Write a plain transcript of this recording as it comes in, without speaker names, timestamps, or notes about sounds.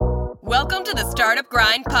Welcome to the Startup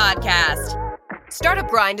Grind podcast. Startup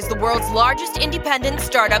Grind is the world's largest independent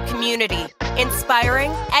startup community,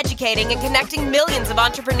 inspiring, educating, and connecting millions of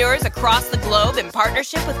entrepreneurs across the globe in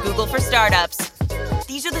partnership with Google for Startups.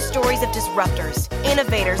 These are the stories of disruptors,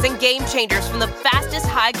 innovators, and game changers from the fastest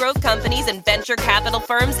high-growth companies and venture capital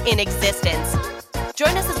firms in existence.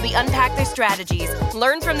 Join us as we unpack their strategies,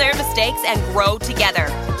 learn from their mistakes, and grow together.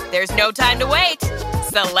 There's no time to wait,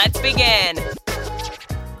 so let's begin.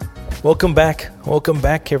 Welcome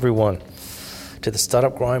back everyone to the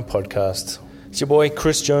Startup Grind podcast. It's your boy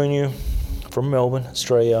Chris Jonu from Melbourne,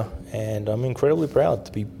 Australia, and I'm incredibly proud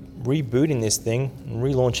to be rebooting this thing and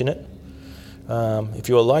relaunching it. If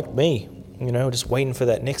you are like me, just waiting for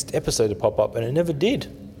that next episode to pop up, and it never did.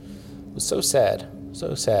 It was so sad.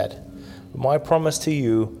 But my promise to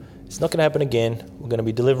you, it's not going to happen again. We're going to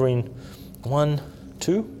be delivering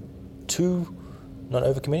two, not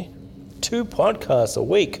overcommitting, 2 podcasts a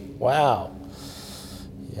week. Wow.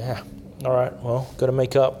 Yeah. All right. Well, got to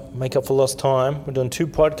make up for lost time. We're doing 2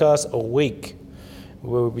 podcasts a week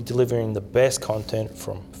where we'll be delivering the best content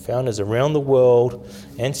from founders around the world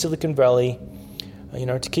and Silicon Valley,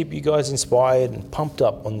 to keep you guys inspired and pumped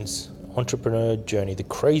up on this entrepreneur journey, the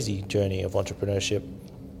crazy journey of entrepreneurship.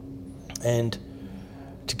 And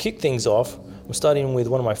to kick things off, we're starting with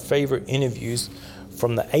one of my favorite interviews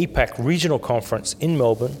from the APAC Regional Conference in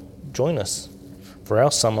Melbourne. Join us for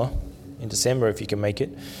our summer in December if you can make it,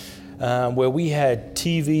 where we had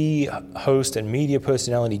TV host and media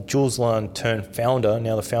personality Jules Lund turned founder,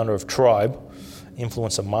 now the founder of Tribe,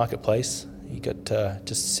 influencer marketplace. He got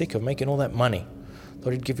just sick of making all that money.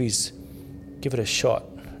 Thought he'd give it a shot,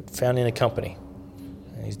 founding a company.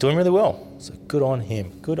 And he's doing really well, so good on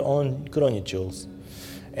him. Good on you, Jules.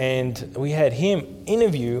 And we had him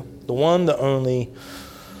interview the one, the only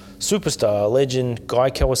superstar, legend,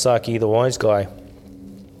 Guy Kawasaki, the wise guy,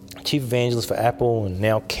 chief evangelist for Apple and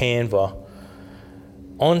now Canva,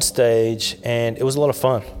 on stage, and it was a lot of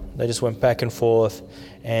fun. They just went back and forth,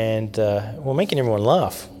 and we're making everyone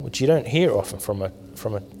laugh, which you don't hear often from a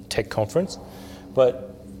tech conference.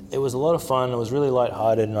 But it was a lot of fun. It was really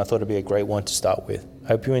lighthearted, and I thought it'd be a great one to start with.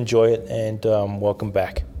 Hope you enjoy it, and welcome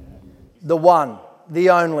back. The one,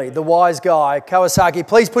 the only, the wise guy, Kawasaki.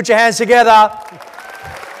 Please put your hands together.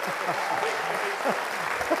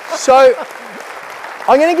 So,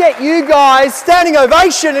 I'm going to get you guys standing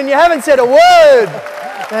ovation, and you haven't said a word.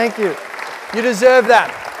 Thank you. You deserve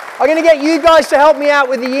that. I'm going to get you guys to help me out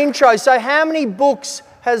with the intro. So, how many books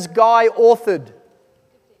has Guy authored?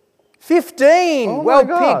 15. Oh, well my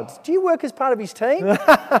God. picked. Do you work as part of his team?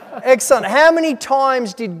 Excellent. How many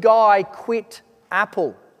times did Guy quit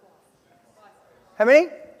Apple? How many?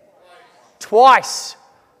 Twice.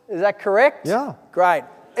 Is that correct? Yeah. Great.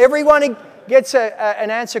 Everyone who gets an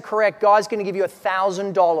answer correct, Guy's going to give you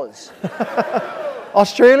 $1,000.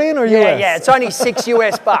 Australian or US? Yeah, it's only $6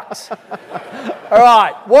 US. All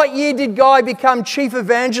right. What year did Guy become chief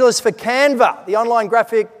evangelist for Canva, the online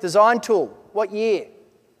graphic design tool? What year?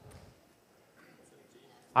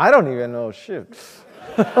 I don't even know. Shoot.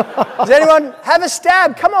 Does anyone have a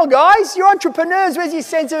stab? Come on, guys. You're entrepreneurs. Where's your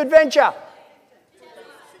sense of adventure?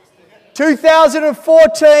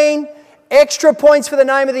 2014. Extra points for the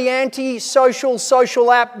name of the anti-social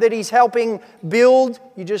social app that he's helping build.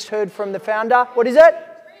 You just heard from the founder. What is it?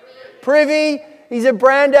 Privy. He's a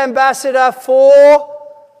brand ambassador for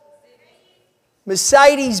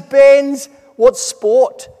Mercedes-Benz. What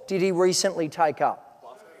sport did he recently take up?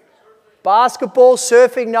 Basketball,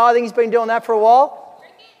 surfing. No, I think he's been doing that for a while.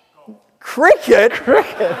 Cricket?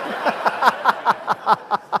 Cricket?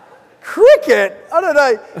 I don't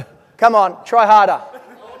know. Come on, try harder.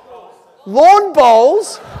 Lawn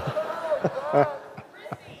bowls?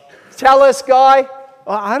 Tell us, Guy.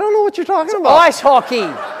 I don't know what you're talking about. Ice hockey.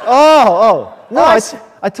 Oh. No, Ice.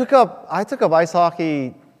 I took up ice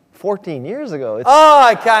hockey 14 years ago. It's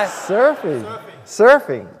Okay.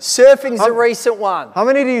 surfing. Surfing's a recent one. How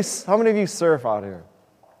many of you surf out here?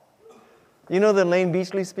 You know that Lane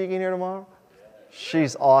Beachley's speaking here tomorrow?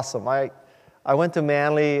 She's awesome. I went to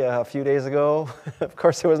Manly a few days ago. Of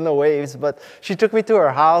course, there was no waves, but she took me to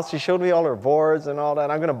her house. She showed me all her boards and all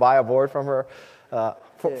that. I'm going to buy a board from her.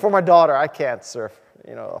 For my daughter, I can't surf,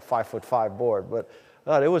 a 5'5" board, but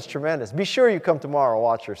it was tremendous. Be sure you come tomorrow and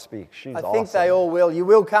watch her speak. She's awesome. I think they all will. You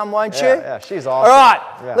will come, won't you? Yeah, she's awesome. All right,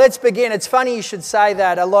 Yeah. Let's begin. It's funny you should say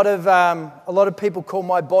that. A lot of people call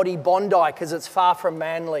my body Bondi because it's far from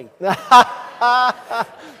manly.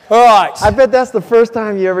 All right. I bet that's the first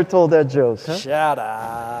time you ever told that joke. Huh? Shut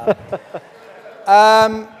up.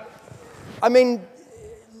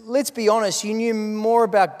 let's be honest, you knew more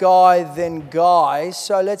about Guy than Guy,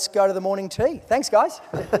 so let's go to the morning tea. Thanks, guys.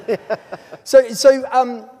 So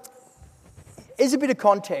as a bit of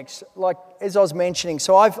context, like as I was mentioning,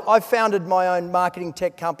 so I've founded my own marketing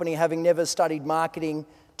tech company, having never studied marketing,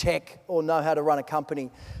 tech, or know how to run a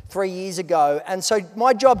company 3 years ago. And so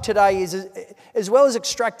my job today is, as well as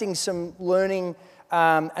extracting some learning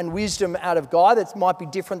and wisdom out of Guy that might be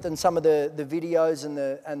different than some of the videos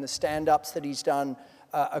and the stand-ups that he's done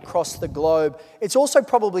across the globe, it's also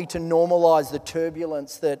probably to normalize the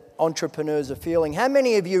turbulence that entrepreneurs are feeling. How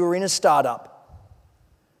many of you are in a startup?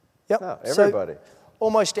 Yep. No, everybody. So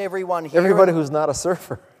almost everyone here. Everybody who's not a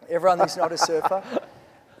surfer. Everyone who's not a surfer.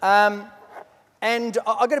 And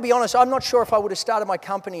I've got to be honest, I'm not sure if I would have started my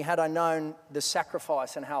company had I known the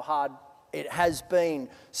sacrifice and how hard it has been.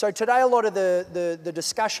 So today a lot of the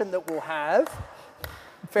discussion that we'll have,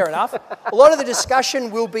 fair enough, a lot of the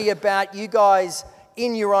discussion will be about you guys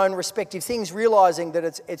in your own respective things, realizing that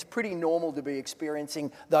it's pretty normal to be experiencing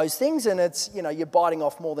those things, and it's, you know, you're biting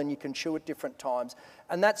off more than you can chew at different times.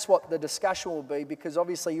 And that's what the discussion will be, because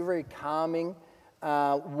obviously you're a very calming,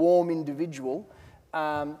 warm individual.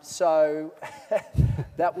 So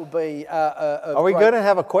that will be Are we going to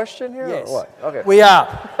have a question here? Yes. Or what? Okay. We are.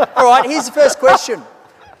 All right, here's the first question.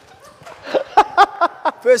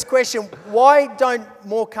 First question, why don't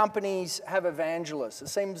more companies have evangelists? It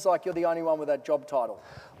seems like you're the only one with that job title.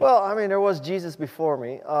 Well, I mean, there was Jesus before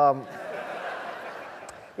me.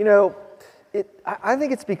 You know, I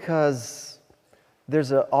think it's because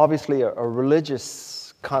there's obviously a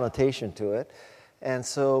religious connotation to it. And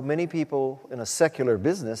so many people in a secular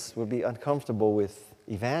business would be uncomfortable with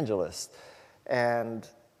evangelists. And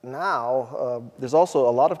now there's also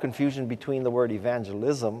a lot of confusion between the word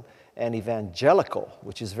evangelism and evangelical,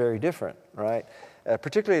 which is very different, right?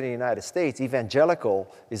 Particularly in the United States, evangelical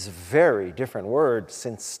is a very different word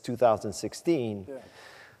since 2016. Yeah.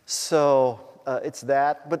 So it's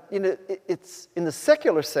that. But it's in the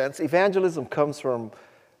secular sense, evangelism comes from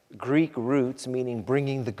Greek roots, meaning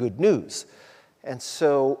bringing the good news. And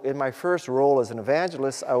so in my first role as an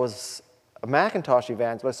evangelist, I was a Macintosh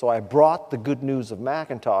evangelist, so I brought the good news of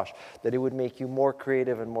Macintosh, that it would make you more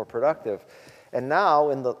creative and more productive. And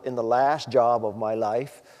now, in the last job of my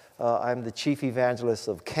life, I'm the chief evangelist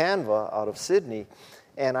of Canva out of Sydney,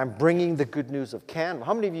 and I'm bringing the good news of Canva.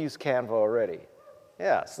 How many of you use Canva already?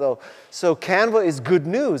 Yeah, so Canva is good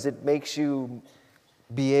news. It makes you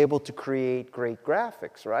be able to create great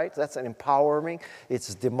graphics, right? That's an empowering.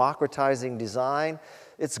 It's democratizing design.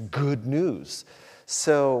 It's good news.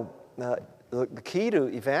 So the key to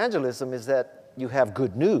evangelism is that you have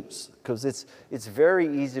good news, because it's very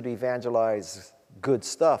easy to evangelize good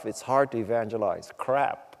stuff. It's hard to evangelize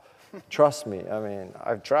crap. Trust me. I mean,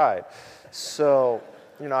 I've tried. So,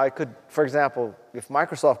 you know, I could, for example, if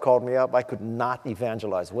Microsoft called me up, I could not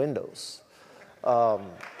evangelize Windows. So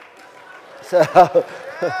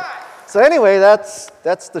anyway, that's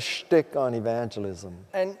the shtick on evangelism.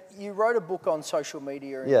 And you wrote a book on social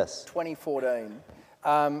media in Yes. 2014.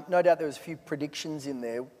 No doubt there was a few predictions in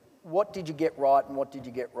there. What did you get right and what did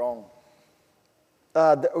you get wrong?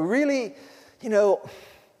 Really, you know,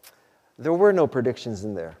 there were no predictions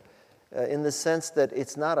in there. In the sense that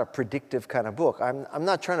it's not a predictive kind of book. I'm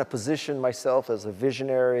not trying to position myself as a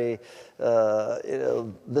visionary,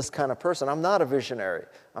 this kind of person. I'm not a visionary.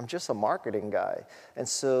 I'm just a marketing guy. And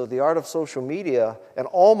so the art of social media, and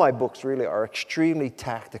all my books really are extremely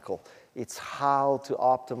tactical. It's how to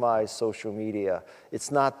optimize social media.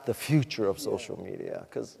 It's not the future of social media,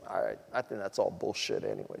 because I think that's all bullshit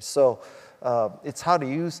anyway. So it's how to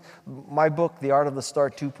use. My book, The Art of the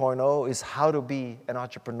Start 2.0, is how to be an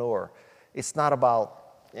entrepreneur. It's not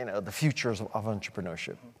about, you know, the futures of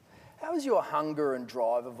entrepreneurship. How has your hunger and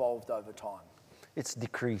drive evolved over time? It's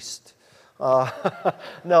decreased.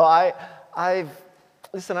 No,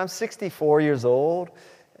 listen, I'm 64 years old,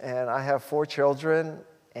 and I have 4 children.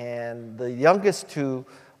 And the youngest 2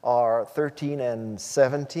 are 13 and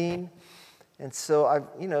 17. And so I've,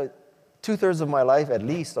 you know, 2/3 of my life at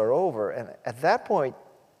least are over. And at that point,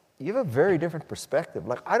 you have a very different perspective.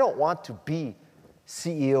 Like, I don't want to be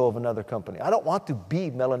CEO of another company. I don't want to be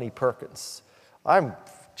Melanie Perkins. I'm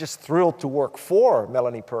just thrilled to work for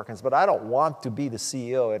Melanie Perkins, but I don't want to be the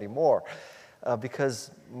CEO anymore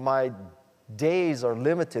because my days are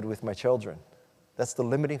limited with my children. That's the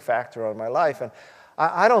limiting factor on my life. And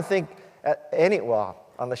I don't think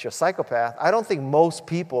unless you're a psychopath, I don't think most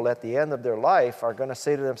people at the end of their life are going to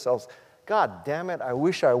say to themselves, God damn it, I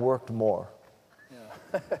wish I worked more.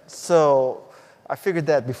 Yeah. So I figured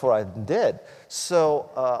that before I did. So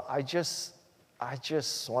I just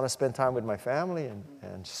want to spend time with my family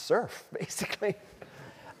and surf, basically.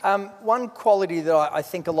 One quality that I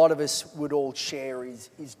think a lot of us would all share is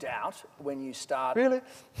doubt when you start. Really?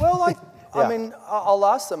 Well, I Yeah. mean, I'll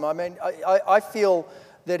ask them. I mean, I feel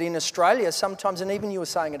that in Australia sometimes, and even you were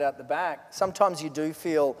saying it out the back, sometimes you do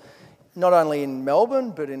feel, not only in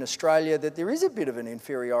Melbourne, but in Australia, that there is a bit of an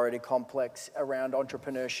inferiority complex around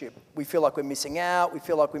entrepreneurship. We feel like we're missing out. We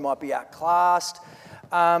feel like we might be outclassed.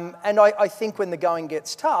 And I think when the going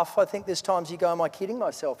gets tough, I think there's times you go, am I kidding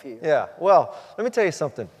myself here? Yeah, well, let me tell you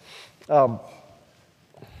something. There's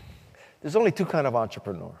only two kinds of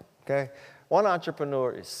entrepreneur, okay? One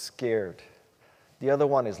entrepreneur is scared. The other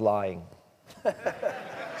one is lying.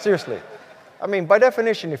 Seriously. I mean, by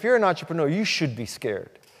definition, if you're an entrepreneur, you should be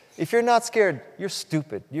scared. If you're not scared, you're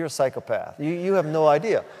stupid. You're a psychopath. You have no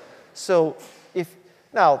idea. So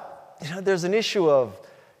now, there's an issue of,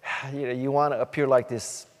 you want to appear like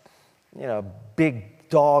this, big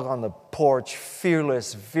dog on the porch,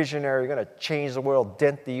 fearless, visionary, going to change the world,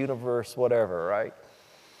 dent the universe, whatever, right?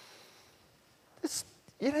 It's,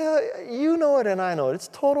 you know it and I know it. It's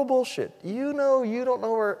total bullshit. You don't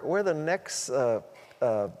know where the next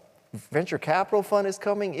venture capital fund is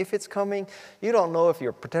coming, if it's coming. You don't know if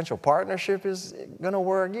your potential partnership is going to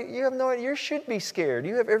work. You have no idea. You should be scared.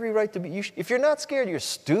 You have every right to be. If you're not scared, you're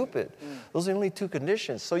stupid. Those are the only two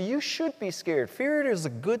conditions. So you should be scared. Fear is a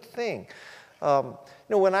good thing.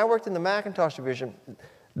 When I worked in the Macintosh division,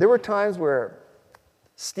 there were times where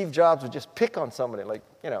Steve Jobs would just pick on somebody,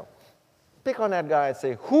 pick on that guy and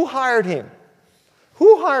say, who hired him?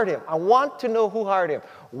 Who hired him? I want to know who hired him.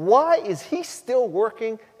 Why is he still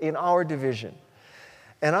working in our division?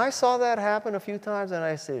 And I saw that happen a few times, and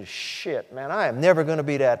I said, shit, man, I am never going to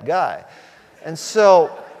be that guy. And so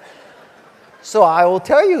I will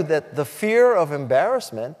tell you that the fear of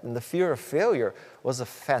embarrassment and the fear of failure was a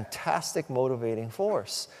fantastic motivating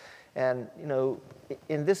force. And,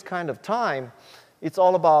 in this kind of time, it's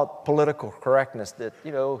all about political correctness, that,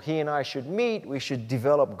 he and I should meet, we should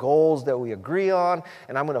develop goals that we agree on,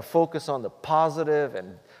 and I'm going to focus on the positive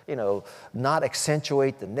and, not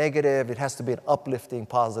accentuate the negative. It has to be an uplifting,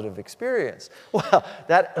 positive experience. Well,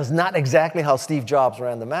 that is not exactly how Steve Jobs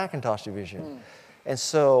ran the Macintosh division. And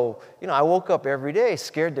so, I woke up every day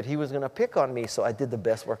scared that he was going to pick on me, so I did the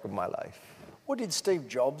best work of my life. What did Steve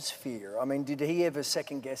Jobs fear? I mean, did he ever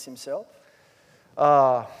second guess himself?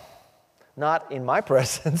 Not in my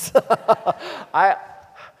presence.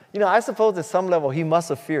 I suppose at some level he must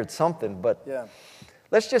have feared something, but yeah.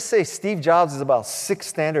 Let's just say Steve Jobs is about 6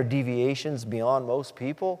 standard deviations beyond most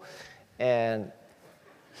people. And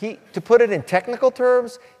to put it in technical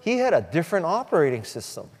terms, he had a different operating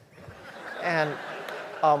system. And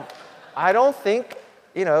I don't think,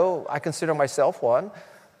 I consider myself one,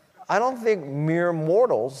 I don't think mere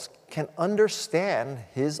mortals can understand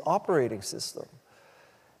his operating system.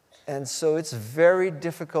 And so it's very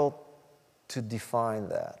difficult to define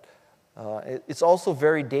that. It's also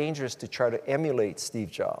very dangerous to try to emulate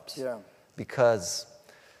Steve Jobs. Yeah. Because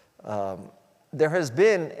there has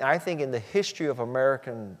been, I think, in the history of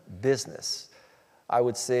American business, I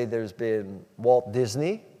would say there's been Walt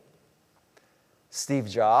Disney, Steve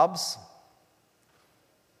Jobs,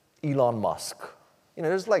 Elon Musk.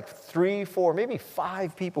 There's like 3, 4, maybe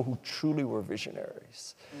 5 people who truly were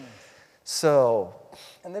visionaries. So,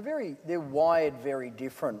 and they're wired very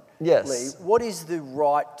differently. Yes. What is the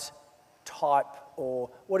right type, or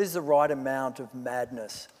what is the right amount of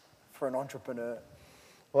madness for an entrepreneur?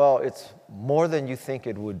 Well, it's more than you think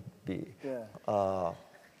it would be. Yeah.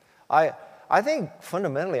 I think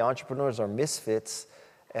fundamentally entrepreneurs are misfits,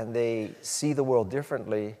 and they see the world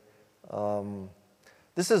differently.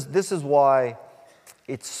 This is why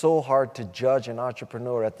it's so hard to judge an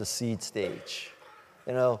entrepreneur at the seed stage.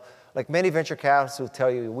 Like many venture capitalists will tell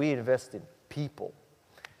you, we invest in people,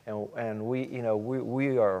 and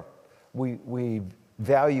we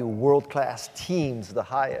value world-class teams the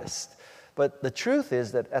highest. But the truth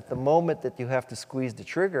is that at the moment that you have to squeeze the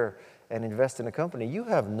trigger and invest in a company, you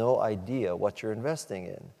have no idea what you're investing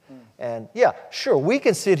in. And yeah, sure, we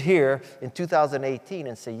can sit here in 2018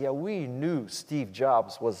 and say, yeah, we knew Steve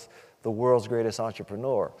Jobs was the world's greatest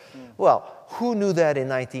entrepreneur. Well, who knew that in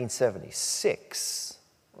 1976?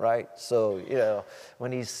 Right? So,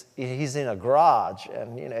 when he's in a garage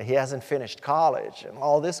and, he hasn't finished college and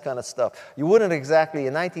all this kind of stuff, you wouldn't exactly,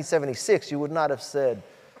 in 1976, you would not have said,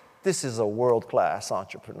 this is a world-class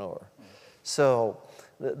entrepreneur. So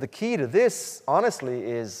the key to this, honestly,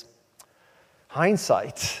 is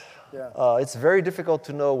hindsight. Yeah. It's very difficult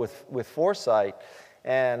to know with foresight.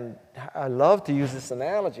 And I love to use this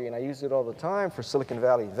analogy, and I use it all the time for Silicon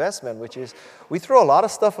Valley investment, which is we throw a lot of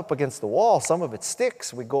stuff up against the wall. Some of it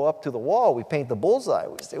sticks. We go up to the wall. We paint the bullseye.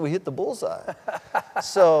 We say we hit the bullseye.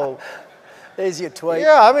 So There's your tweet.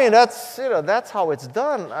 yeah, I mean, that's how it's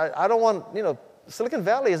done. I don't want, Silicon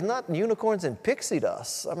Valley is not unicorns and pixie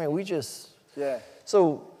dust. I mean, we just... Yeah.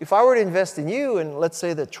 So if I were to invest in you, and let's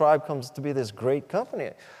say that Tribe comes to be this great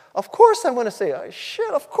company, of course I'm going to say,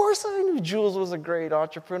 shit, of course I knew Jules was a great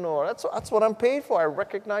entrepreneur. That's what I'm paid for. I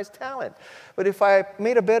recognize talent. But if I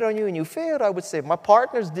made a bet on you and you failed, I would say, my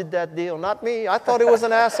partners did that deal, not me. I thought it was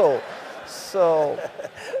an asshole. So...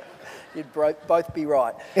 You'd both be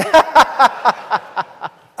right.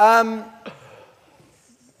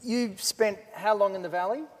 You spent how long in the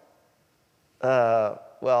Valley?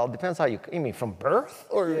 Well, it depends how you mean from birth?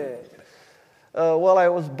 Or? Yeah. Well, I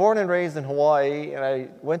was born and raised in Hawaii, and I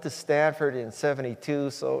went to Stanford in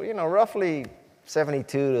 72, so, roughly 72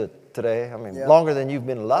 to today. I mean, longer than you've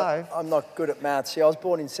been alive. I'm not good at maths. See, I was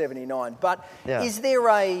born in 79. But Yeah. is there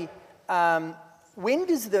when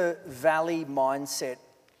does the Valley mindset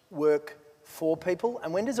work for people,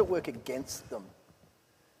 and when does it work against them?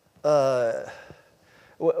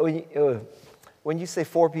 When you say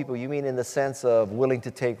for people, you mean in the sense of willing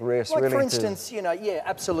to take risks? Like, willing for instance, yeah,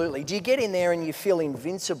 absolutely. Do you get in there and you feel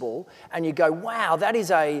invincible, and you go, wow, that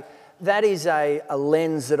is a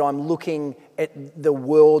lens that I'm looking at the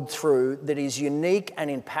world through that is unique and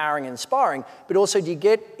empowering and inspiring, but also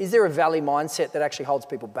is there a Valley mindset that actually holds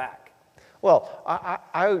people back? Well,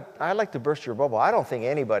 I like to burst your bubble. I don't think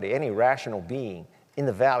anybody, any rational being in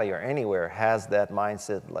the Valley or anywhere has that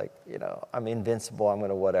mindset like, I'm invincible, I'm going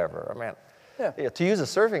to whatever. I mean, to use a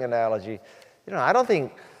surfing analogy, I don't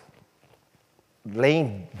think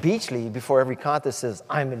Lane Beachley before every contest says,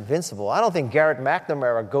 I'm invincible. I don't think Garrett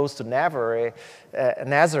McNamara goes to Nazare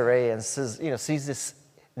and says, sees this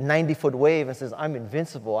 90-foot wave and says, I'm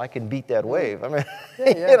invincible, I can beat that wave. I mean,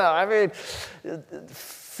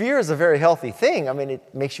 fear is a very healthy thing. I mean,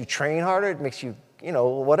 it makes you train harder, it makes you,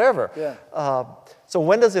 whatever. Yeah. So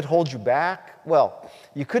when does it hold you back? Well,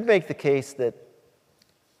 you could make the case that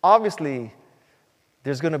obviously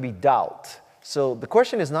there's going to be doubt. So the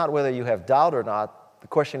question is not whether you have doubt or not. The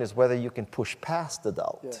question is whether you can push past the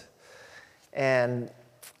doubt. Yeah. And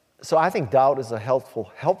so I think doubt is a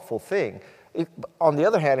helpful thing. On the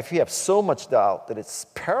other hand, if you have so much doubt that it's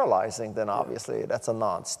paralyzing, then obviously that's a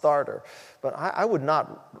non-starter. But I would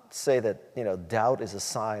not say that doubt is a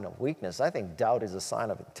sign of weakness. I think doubt is a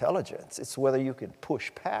sign of intelligence. It's whether you can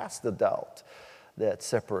push past the doubt that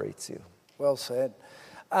separates you. Well said.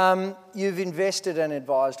 You've invested and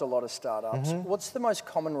advised a lot of startups. Mm-hmm. What's the most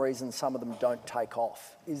common reason some of them don't take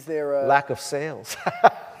off? Is there a... Lack of sales.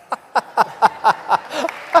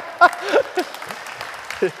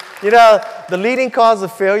 The leading cause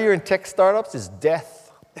of failure in tech startups is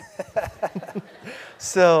death.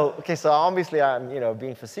 So obviously I'm,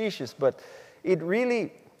 being facetious, but it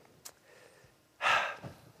really...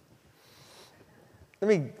 Let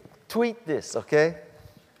me tweet this, okay?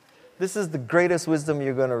 This is the greatest wisdom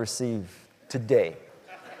you're going to receive today.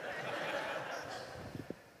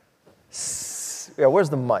 Where's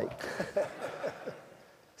the mic?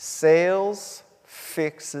 Sales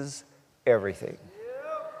fixes everything.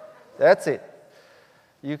 That's it.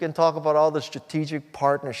 You can talk about all the strategic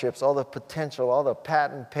partnerships, all the potential, all the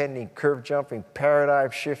patent pending, curve jumping, paradigm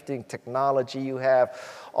shifting technology you have,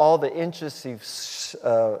 all the interests you've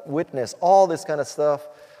witnessed, all this kind of stuff.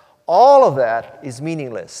 All of that is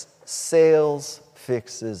meaningless. Sales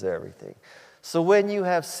fixes everything. So when you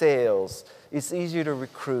have sales, it's easier to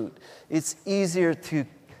recruit. It's easier to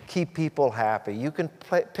keep people happy. You can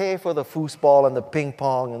pay for the foosball and the ping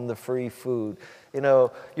pong and the free food.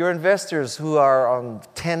 Your investors who are on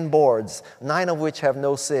 10 boards, 9 of which have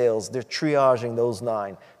no sales, they're triaging those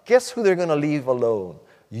 9. Guess who they're going to leave alone?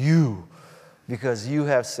 You, because you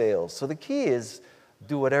have sales. So the key is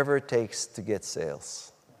do whatever it takes to get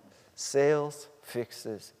sales. Sales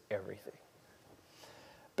fixes everything.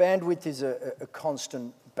 Bandwidth is a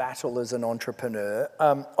constant battle as an entrepreneur.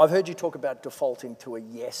 I've heard you talk about defaulting to a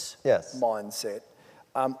yes mindset.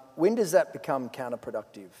 When does that become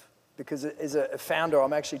counterproductive? Because as a founder,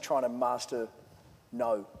 I'm actually trying to master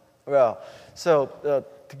no. Well, so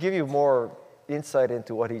to give you more insight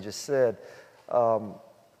into what he just said,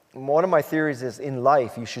 one of my theories is in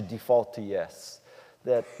life you should default to yes.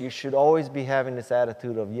 That you should always be having this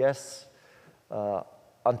attitude of yes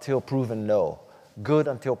until proven no, good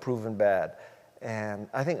until proven bad. And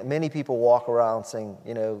I think many people walk around saying,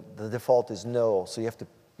 the default is no, so you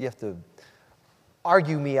have to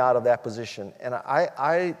argue me out of that position. And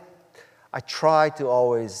I try to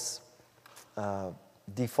always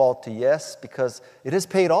default to yes because it has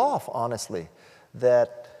paid off, honestly,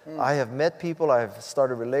 that I have met people, I've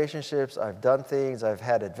started relationships, I've done things, I've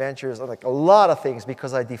had adventures, like a lot of things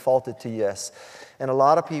because I defaulted to yes. And a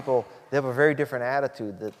lot of people, they have a very different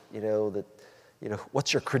attitude that,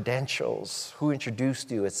 what's your credentials, who introduced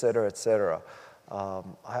you, et cetera, et cetera.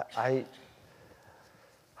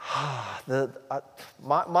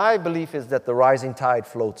 My belief is that the rising tide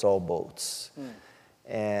floats all boats.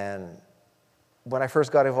 And when I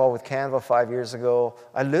first got involved with Canva 5 years ago,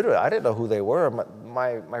 I didn't know who they were.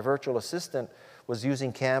 My virtual assistant was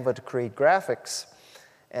using Canva to create graphics.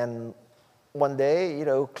 And one day,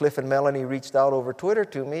 Cliff and Melanie reached out over Twitter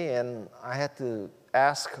to me, and I had to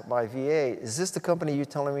ask my VA, is this the company you're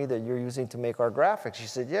telling me that you're using to make our graphics? She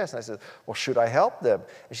said, yes. And I said, well, should I help them?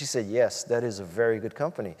 And she said, yes, that is a very good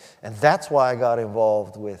company. And that's why I got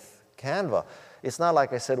involved with Canva. It's not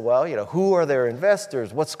like I said, well, who are their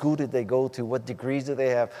investors? What school did they go to? What degrees do they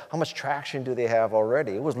have? How much traction do they have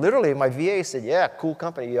already? It was literally, my VA said, yeah, cool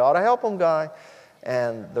company. You ought to help them, guy.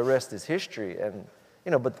 And the rest is history. And,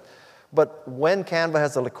 but when Canva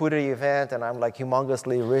has a liquidity event and I'm like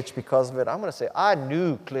humongously rich because of it, I'm going to say, I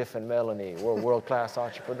knew Cliff and Melanie were world-class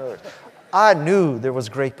entrepreneurs. I knew there was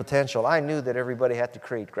great potential. I knew that everybody had to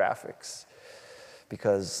create graphics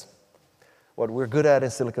because what we're good at in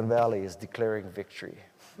Silicon Valley is declaring victory.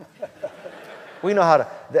 We know how to,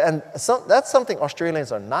 and that's something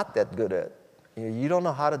Australians are not that good at. You don't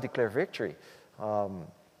know how to declare victory. I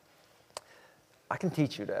can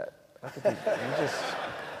teach you that.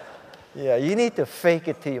 You need to fake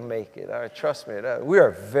it till you make it. Trust me, we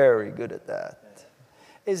are very good at that.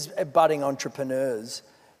 As budding entrepreneurs,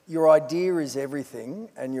 your idea is everything,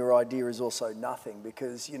 and your idea is also nothing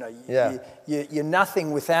because you're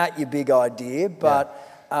nothing without your big idea, but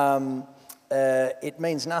it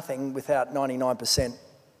means nothing without 99%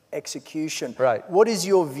 execution. Right. What is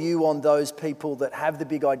your view on those people that have the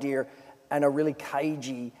big idea and are really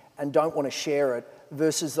cagey and don't want to share it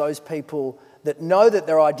versus those people that know that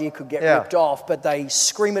their idea could get ripped off, but they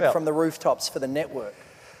scream it from the rooftops for the network?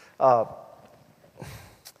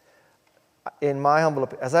 In my humble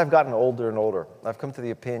opinion, as I've gotten older and older, I've come to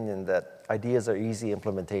the opinion that ideas are easy,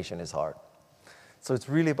 implementation is hard. So it's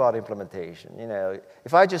really about implementation.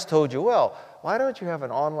 If I just told you, well, why don't you have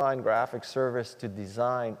an online graphic service to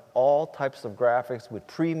design all types of graphics with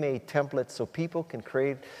pre-made templates so people can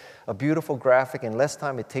create a beautiful graphic in less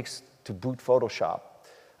time it takes to boot Photoshop?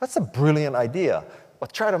 That's a brilliant idea,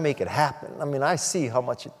 but try to make it happen. I mean, I see how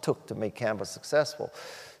much it took to make Canva successful.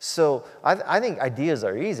 So I think ideas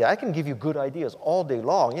are easy. I can give you good ideas all day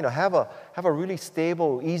long. Have a really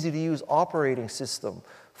stable, easy-to-use operating system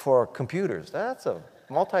for computers. That's a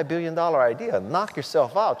multi-billion-dollar idea. Knock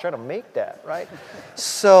yourself out. Try to make that, right?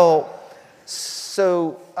 So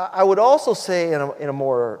I would also say in a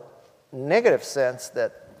more negative sense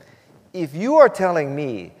that if you are telling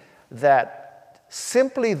me that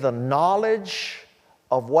simply the knowledge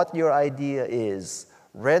of what your idea is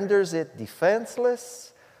renders it defenseless,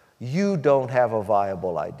 you don't have a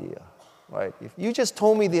viable idea, right? If you just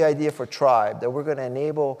told me the idea for Tribe, that we're going to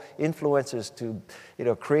enable influencers to,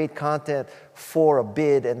 create content for a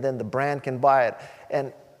bid and then the brand can buy it.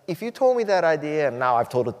 And if you told me that idea, and now I've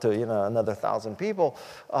told it to, another 1,000 people,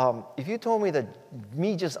 if you told me that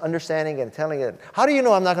me just understanding it and telling it, how do you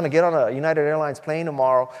know I'm not going to get on a United Airlines plane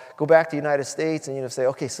tomorrow, go back to the United States and, say,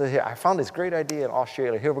 okay, so here, I found this great idea in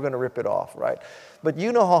Australia. Here, we're going to rip it off, right? But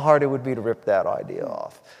you know how hard it would be to rip that idea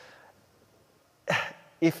off.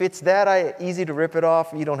 If it's that easy to rip it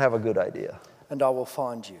off, you don't have a good idea. And I will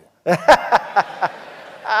find you.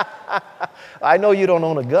 I know you don't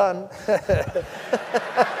own a gun.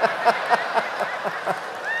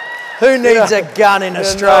 Who needs a gun in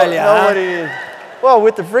Australia? Nobody is. Well,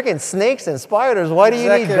 with the freaking snakes and spiders, why do you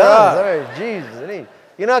need guns? Right. Jeez.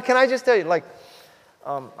 Can I just tell you,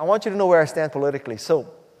 I want you to know where I stand politically. So,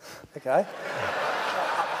 okay.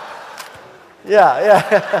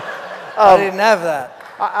 Yeah. I didn't have that.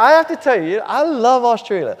 I have to tell you, I love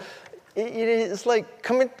Australia. It's like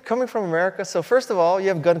coming from America. So first of all, you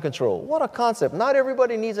have gun control. What a concept. Not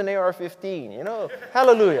everybody needs an AR-15,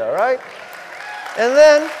 Hallelujah, right? And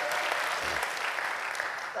then,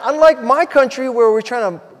 unlike my country where we're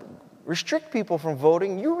trying to restrict people from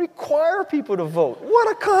voting, you require people to vote.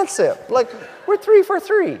 What a concept. We're 3 for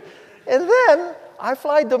 3. And then, I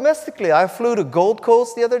fly domestically. I flew to Gold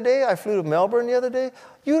Coast the other day. I flew to Melbourne the other day.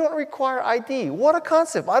 You don't require ID. What a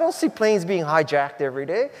concept. I don't see planes being hijacked every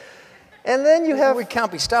day. And then you have... We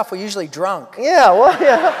can't be stuffed. We're usually drunk. Yeah, well,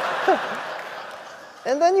 yeah.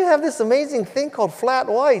 And then you have this amazing thing called flat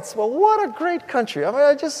whites. Well, what a great country. I mean,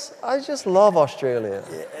 I just love Australia.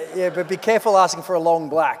 Yeah, but be careful asking for a long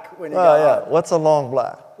black when you go yeah. home. What's a long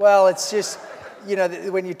black? Well, it's just... you know,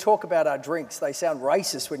 when you talk about our drinks, they sound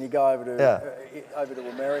racist when you go over to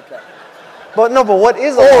America. But what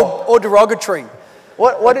is or derogatory?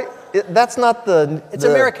 That's not the... It's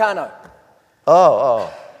Americano.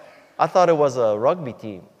 Oh. I thought it was a rugby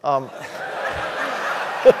team.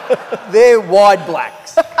 They're wide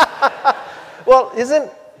blacks. Well,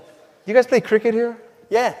 you guys play cricket here?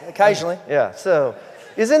 Yeah, occasionally. Yeah, so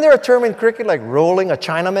isn't there a term in cricket like rolling a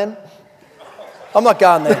Chinaman? I'm not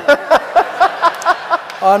going there.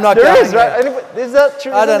 I'm not there going is, there. Right? Is that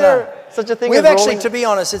true? I don't know. Such a thing We've as actually, rolling? to be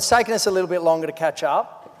honest, it's taken us a little bit longer to catch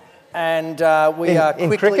up. And we are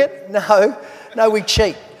quickly... In cricket? No, we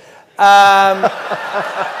cheat.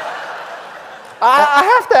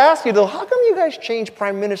 I have to ask you, though, how come you guys change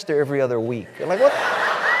prime minister every other week? Like what?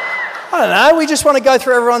 I don't know. We just want to go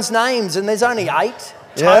through everyone's names, and there's only 8.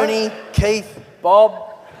 Tony, Keith, Bob.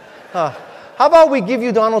 How about we give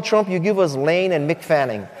you Donald Trump, you give us Lane and Mick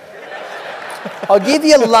Fanning? I'll give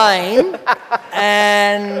you Lane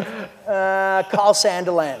and Kyle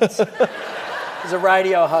Sandilands. He's a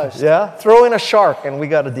radio host. Yeah? Throw in a shark, and we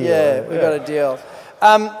got a deal. Yeah, we got a deal.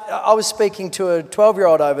 I was speaking to a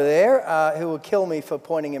 12-year-old over there who will kill me for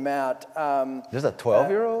pointing him out. There's a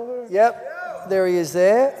 12-year-old over there? Yep, there he is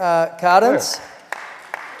there, Cardance.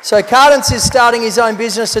 So Cardance is starting his own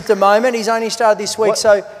business at the moment. He's only started this week.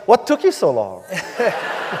 What took you so long?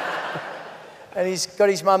 And he's got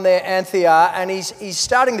his mum there, Anthea, and he's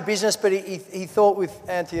starting the business, but he thought with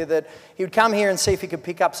Anthea that he would come here and see if he could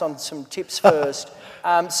pick up some tips first.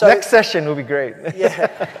 Next session will be great.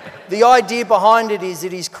 Yeah. The idea behind it is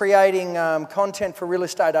that he's creating content for real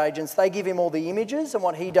estate agents. They give him all the images, and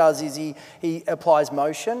what he does is he applies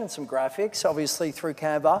motion and some graphics, obviously through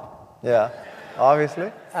Canva. Yeah, obviously.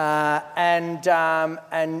 And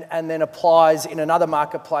then applies in another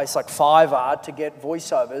marketplace like Fiverr to get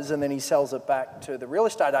voiceovers, and then he sells it back to the real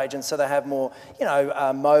estate agents so they have more,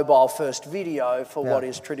 mobile first video for what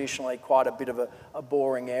is traditionally quite a bit of a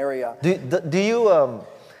boring area. Do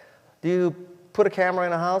you put a camera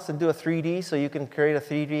in a house and do a 3D so you can create a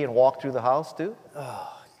 3D and walk through the house too?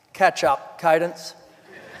 Catch up, Cadence.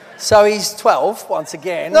 So he's 12 once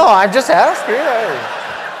again. No, I'm just asking.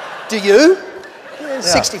 Do you?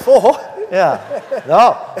 64. Yeah.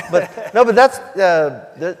 But that's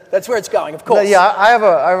that's where it's going, of course. Yeah, I have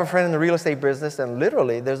a friend in the real estate business, and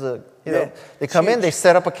literally there's they come in, they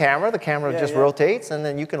set up a camera, the camera just rotates, and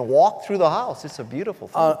then you can walk through the house. It's a beautiful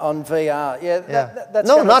thing. On VR, that's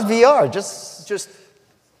not VR, just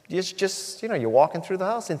you're walking through the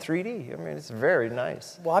house in 3D. I mean, it's very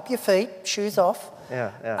nice. Wipe your feet, shoes off.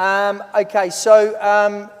 Yeah. Okay, so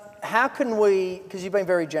how can we, because you've been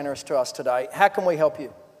very generous to us today, how can we help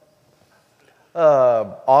you?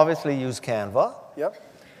 Obviously use Canva. Yep.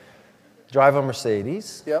 Drive a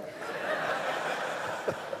Mercedes. Yep.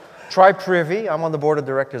 Try Privy. I'm on the board of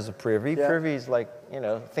directors of Privy. Yep. Privy is like,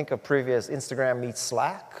 think of Privy as Instagram meets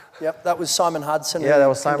Slack. Yep, that was Simon Hudson. Yeah, that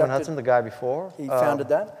was Simon Hudson, the guy before. He founded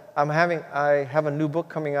that. I have a new book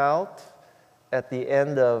coming out at the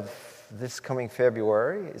end of this coming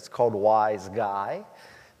February. It's called Wise Guy.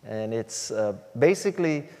 And it's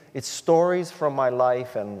basically, it's stories from my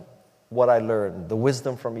life and what I learned, the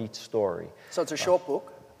wisdom from each story. So it's a short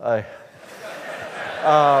book?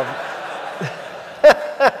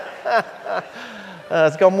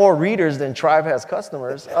 It's got more readers than Tribe has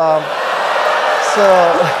customers. And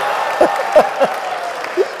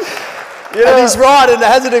he's right, and it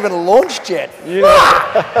hasn't even launched yet.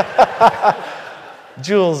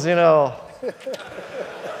 Jules,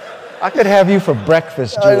 I could have you for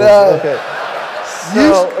breakfast, Jules. I know. Okay.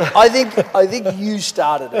 I think you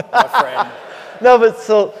started it, my friend. No, but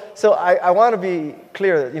so I want to be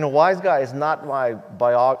clear that Wise Guy is not my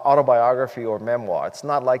autobiography or memoir. It's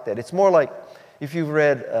not like that. It's more like if you've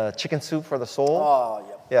read Chicken Soup for the Soul. Oh,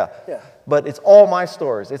 yeah. Yeah. But it's all my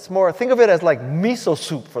stories. It's more, think of it as like miso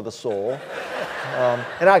soup for the soul.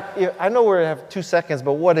 And I know we have 2 seconds,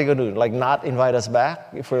 but what are they going to do? Like not invite us back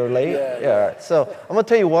if we're late? Yeah. All right. So I'm going to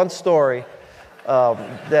tell you one story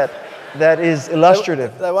that is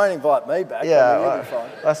illustrative. They won't invite me back. Yeah, you'll be fine.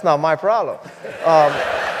 That's not my problem.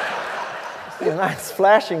 It's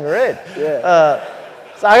flashing red. Yeah.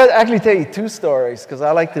 So I actually tell you 2 stories because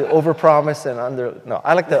I like to overpromise and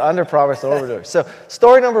I like to underpromise and overdo. So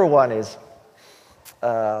story number 1 is,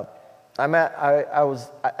 I was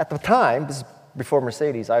at the time, this is before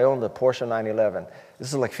Mercedes, I owned a Porsche 911. This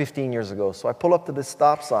is like 15 years ago. So I pull up to this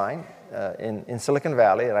stop sign in Silicon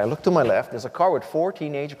Valley, and I look to my left. There's a car with 4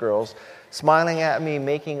 teenage girls smiling at me,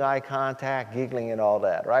 making eye contact, giggling, and all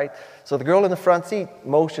that, right? So the girl in the front seat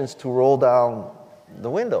motions to roll down the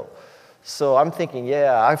window. So I'm thinking,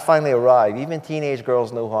 yeah, I finally arrived. Even teenage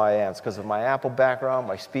girls know who I am. It's because of my Apple background,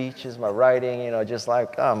 my speeches, my writing, just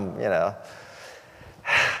like,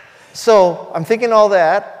 So I'm thinking all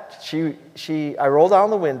that. I roll down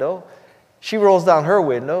the window. She rolls down her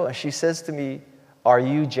window, and she says to me, "Are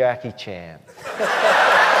you Jackie Chan?"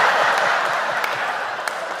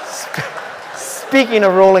 Speaking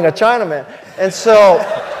of rolling a Chinaman. And so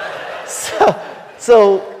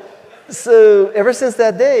ever since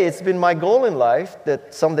that day, it's been my goal in life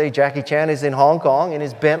that someday Jackie Chan is in Hong Kong in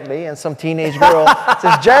his Bentley, and some teenage girl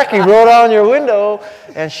says, "Jackie, roll down your window."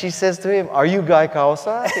 And she says to him, "Are you Guy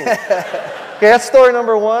Kawasaki?" Okay, that's story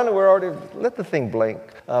number one. We're already, let the thing blink.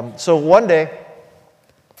 So one day,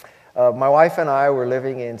 my wife and I were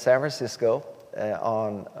living in San Francisco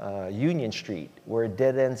on Union Street, where it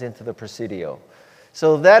dead ends into the Presidio.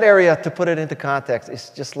 So that area, to put it into context,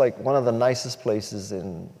 is just like one of the nicest places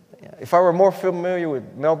in. If I were more familiar with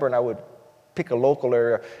Melbourne, I would pick a local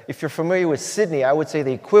area. If you're familiar with Sydney, I would say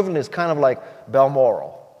the equivalent is kind of like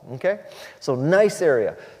Balmoral, okay? So nice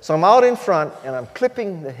area. So I'm out in front, and I'm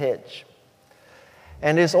clipping the hedge.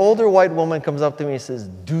 And this older white woman comes up to me and says,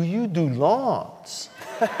 "Do you do lawns?"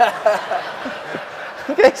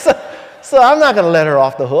 Okay, so I'm not going to let her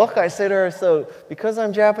off the hook. I say to her, "So because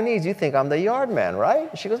I'm Japanese, you think I'm the yard man, right?"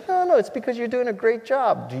 And she goes, No, it's because you're doing a great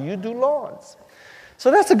job. Do you do lawns?" So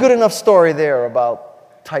that's a good enough story there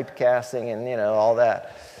about typecasting and, all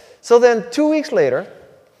that. So then 2 weeks later,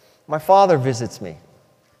 my father visits me.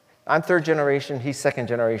 I'm third generation, he's second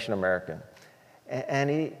generation American.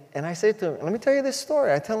 And I say to him, "Let me tell you this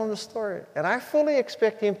story." I tell him the story. And I fully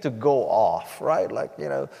expect him to go off, right? Like,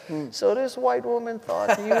 "So this white woman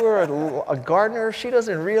thought you were a gardener. She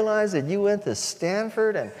doesn't realize that you went to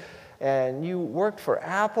Stanford and you worked for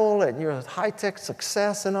Apple and you're a high-tech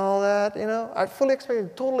success and all that." I fully expect him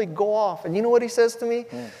to totally go off. And you know what he says to me?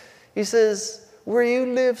 He says, "Where you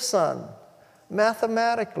live, son,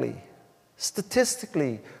 mathematically,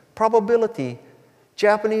 statistically, probability,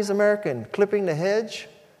 Japanese American clipping the hedge,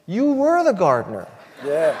 you were the gardener.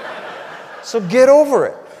 Yeah. So get over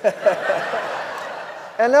it."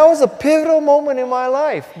 And that was a pivotal moment in my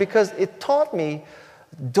life because it taught me,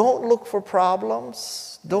 don't look for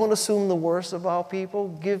problems, don't assume the worst about people,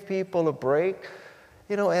 give people a break,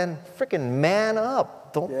 and freaking man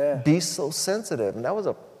up. Don't be so sensitive. And that was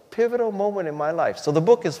a pivotal moment in my life. So the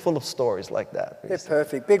book is full of stories like that. Yeah,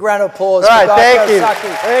 perfect. Big round of applause. All right, for Guy thank you.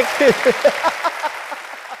 Kawasaki. Thank you.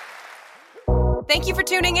 Thank you for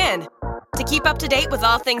tuning in. To keep up to date with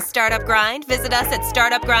all things Startup Grind, visit us at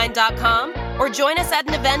startupgrind.com or join us at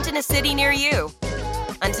an event in a city near you.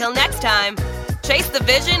 Until next time, chase the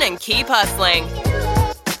vision and keep hustling.